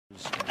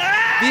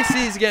This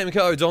is Game of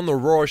Codes on the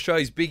Raw,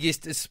 Australia's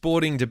biggest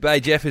sporting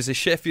debate. Jeff, is the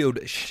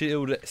Sheffield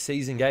Shield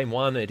season game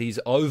 1. It is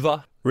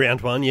over. Round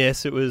 1,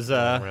 yes, it was.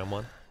 Round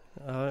 1.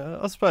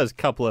 I suppose a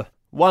couple of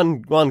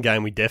one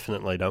game we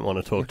definitely don't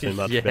want to talk too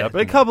much Yeah. about,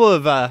 but a couple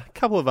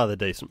of other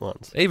decent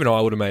ones. Even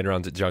I would have made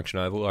runs at Junction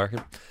Oval, I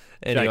reckon.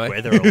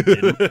 Anyway. Jake Weatherall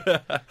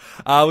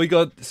didn't. We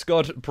got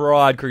Scott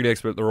Pride, cricket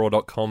expert at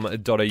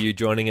theraw.com.au,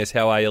 joining us.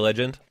 How are you,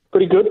 legend?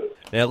 Pretty good.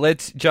 Now,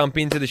 let's jump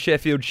into the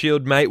Sheffield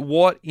Shield, mate.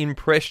 What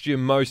impressed you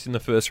most in the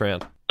first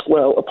round?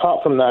 Well,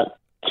 apart from that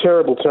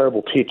terrible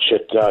pitch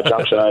at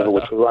Junction Oval,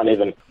 which we won't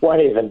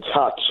even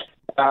touch,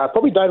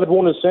 probably David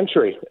Warner's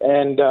century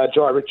and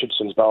Jai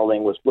Richardson's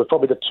bowling were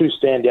probably the two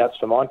standouts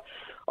for mine.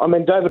 I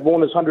mean, David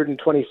Warner's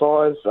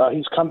 125.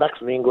 He's come back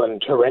from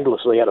England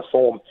horrendously out of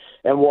form.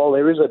 And while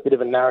there is a bit of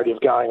a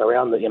narrative going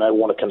around that,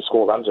 Warner can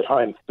score runs at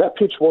home, that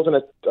pitch wasn't,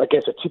 a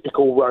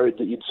typical road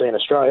that you'd see in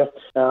Australia.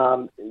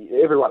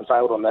 Everyone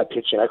failed on that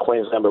pitch.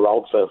 Queensland were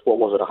rolled for,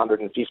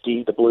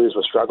 150? The Blues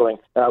were struggling.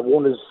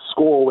 Warner's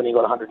score when he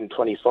got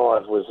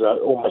 125 was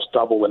almost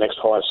double the next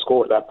highest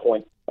score at that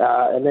point.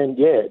 And then,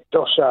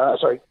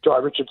 Jai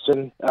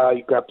Richardson,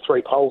 he grabbed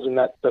 3 poles in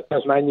that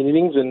Tasmanian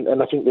innings,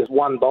 and I think there's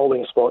one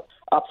bowling spot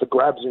up for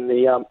grabs in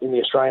the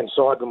Australian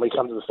side when we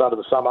come to the start of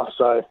the summer.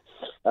 So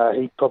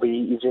he probably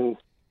is in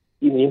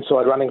the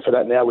inside running for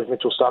that now with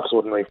Mitchell Stark's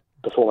ordinary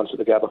performance at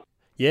the Gabba.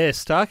 Yeah,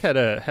 Stark had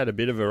a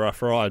bit of a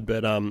rough ride,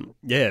 but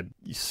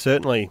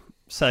certainly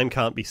same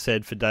can't be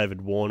said for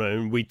David Warner,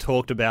 and we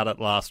talked about it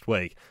last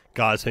week.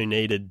 Guys who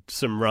needed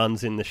some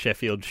runs in the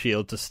Sheffield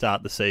Shield to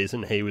start the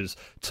season, he was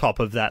top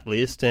of that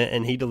list,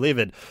 and he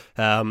delivered.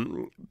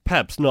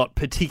 Perhaps not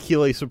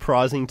particularly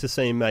surprising to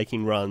see him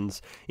making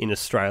runs in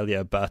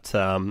Australia, but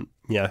a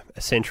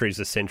century's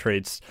a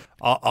century.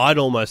 I'd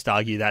almost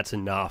argue that's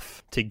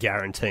enough to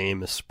guarantee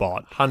him a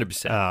spot.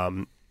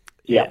 100%.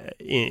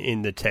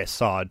 In the Test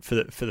side for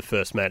the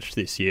first match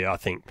this year. I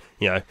think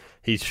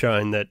he's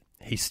shown that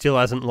he still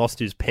hasn't lost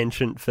his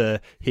penchant for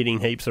hitting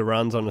heaps of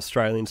runs on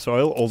Australian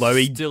soil, although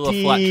he Still a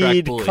flat track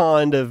did bully.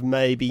 kind of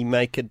maybe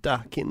make a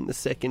duck in the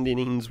second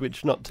innings,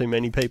 which not too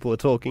many people are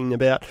talking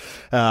about.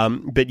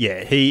 But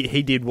yeah,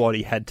 he did what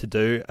he had to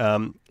do.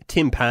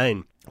 Tim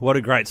Payne, what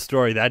a great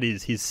story that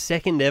is. His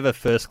second ever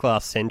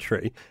first-class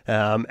century,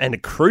 and a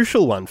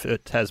crucial one for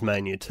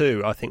Tasmania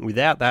too. I think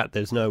without that,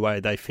 there's no way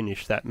they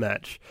finish that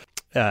match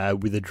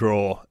with a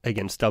draw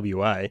against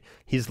WA.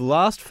 His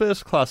last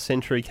first-class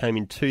century came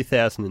in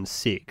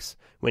 2006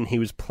 when he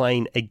was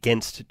playing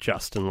against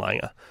Justin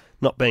Langer,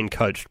 not being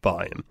coached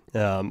by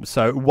him.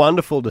 So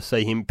wonderful to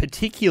see him,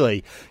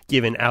 particularly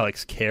given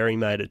Alex Carey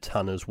made a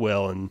ton as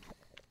well. And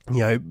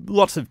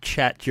lots of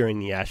chat during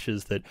the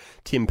Ashes that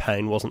Tim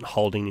Payne wasn't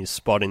holding his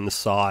spot in the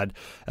side,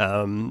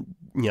 on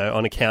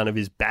account of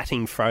his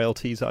batting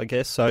frailties, I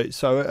guess.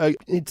 So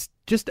it's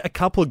just a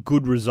couple of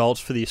good results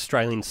for the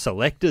Australian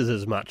selectors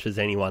as much as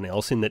anyone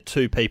else, in that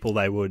two people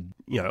they would,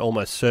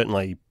 almost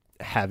certainly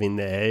have in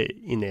their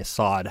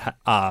side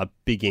are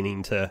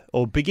beginning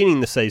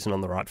the season on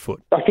the right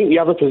foot. I think the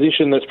other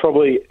position that's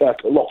probably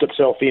locked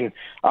itself in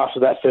after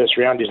that first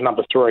round is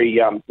number 3.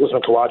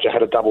 Usman Khawaja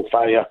had a double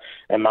failure,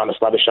 and Marnus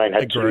Labuschagne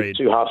had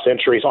two half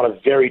centuries on a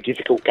very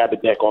difficult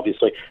Gabba deck,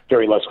 obviously,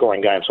 very low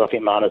scoring game. So I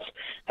think Marnus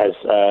has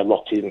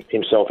locked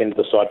himself into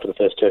the side for the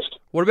first test.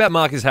 What about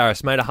Marcus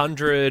Harris? Made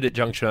 100 at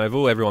Junction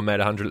Oval. Everyone made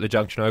 100 at the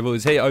Junction Oval.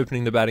 Is he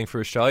opening the batting for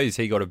Australia? Has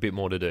he got a bit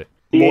more to do?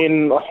 I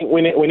think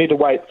we need to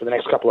wait for the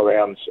next couple of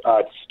rounds.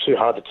 It's too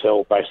hard to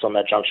tell based on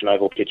that Junction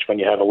Oval pitch when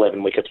you have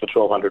 11 wickets for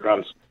 1,200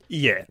 runs.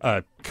 Yeah,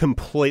 I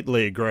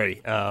completely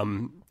agree.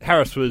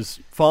 Harris was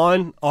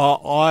fine.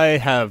 I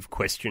have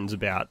questions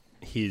about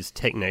his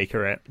technique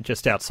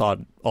just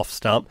outside off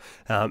stump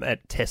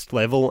at test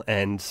level,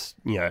 and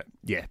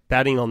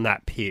batting on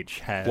that pitch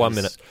has 1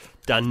 minute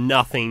done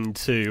nothing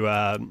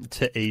to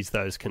ease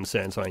those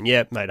concerns. I mean,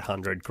 made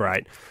 100,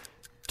 great.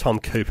 Tom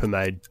Cooper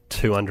made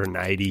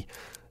 280.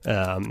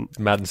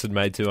 Madison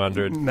made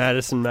 200.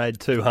 Madison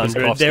made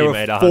 200. Koskowski There were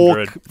made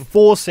 100.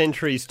 four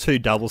centuries, 2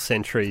 double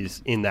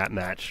centuries in that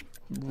match.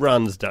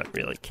 Runs don't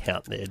really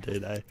count there, do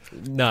they?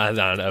 No,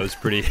 it was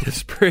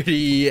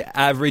pretty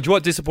average.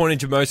 What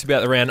disappointed you most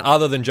about the round,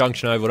 other than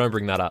Junction Oval? Don't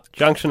bring that up.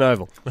 Junction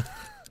Oval.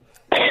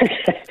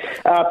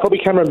 Probably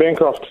Cameron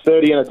Bancroft,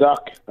 30 and a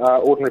duck.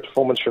 Ordinary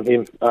performance from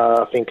him.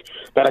 I think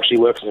that actually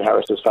works in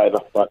Harris's favour,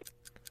 but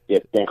yeah,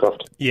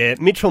 Bancroft. Yeah,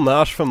 Mitchell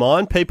Marsh for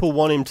mine. People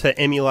want him to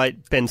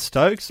emulate Ben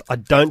Stokes. I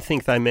don't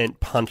think they meant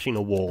punching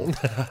a wall.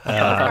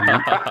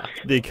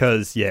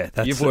 Because,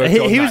 that's... You've worked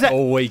on that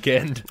all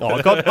weekend.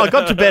 I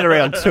got to bed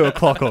around 2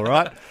 o'clock, all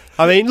right?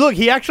 I mean, look,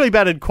 he actually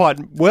batted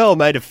quite well,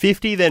 made a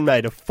 50, then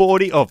made a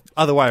 40, or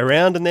other way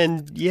around, and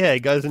then,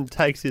 goes and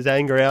takes his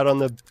anger out on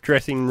the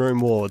dressing room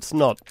wall. It's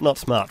not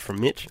smart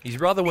from Mitch. His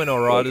brother went all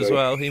right as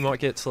well. He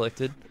might get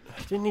selected.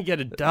 Didn't he get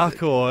a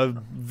duck or a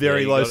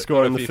very low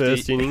score in the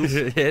first innings?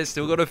 Yeah,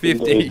 still got a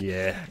 50.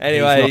 Yeah.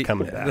 Anyway, he's not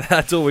coming back.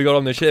 That's all we got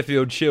on the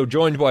Sheffield Shield.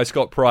 Joined by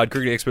Scott Pride,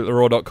 cricket expert at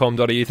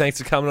theraw.com.au. Thanks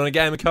for coming on A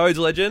Game of Codes,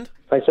 legend.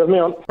 Thanks for having me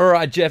on. All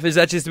right, Jeff, as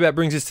that just about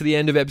brings us to the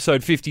end of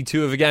episode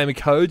 52 of A Game of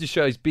Code, the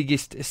show's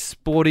biggest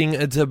sporting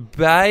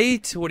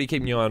debate. What are you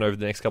keeping your eye on over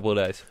the next couple of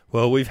days?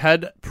 Well, we've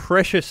had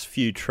precious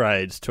few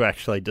trades to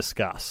actually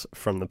discuss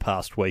from the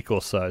past week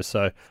or so.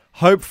 So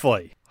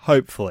hopefully,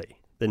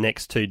 the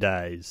next 2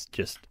 days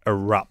just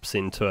erupts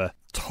into a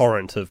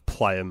torrent of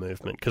player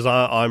movement because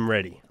I'm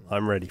ready.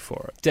 I'm ready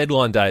for it.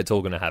 Deadline day, it's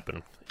all going to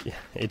happen. Yeah,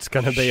 it's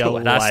going to be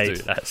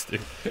Has to.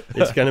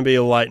 It's going to be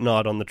a late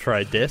night on the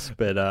trade desk,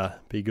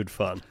 but be good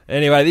fun.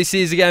 Anyway, this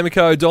is A Game of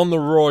Codes on the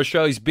Raw,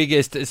 show's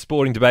biggest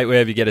sporting debate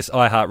wherever you get us,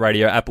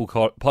 iHeartRadio, Apple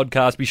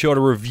Podcast. Be sure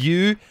to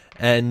review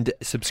and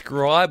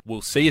subscribe.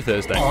 We'll see you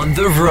Thursday. On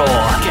the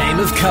Raw, Game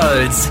of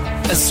Codes,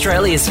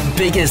 Australia's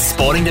biggest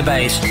sporting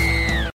debate.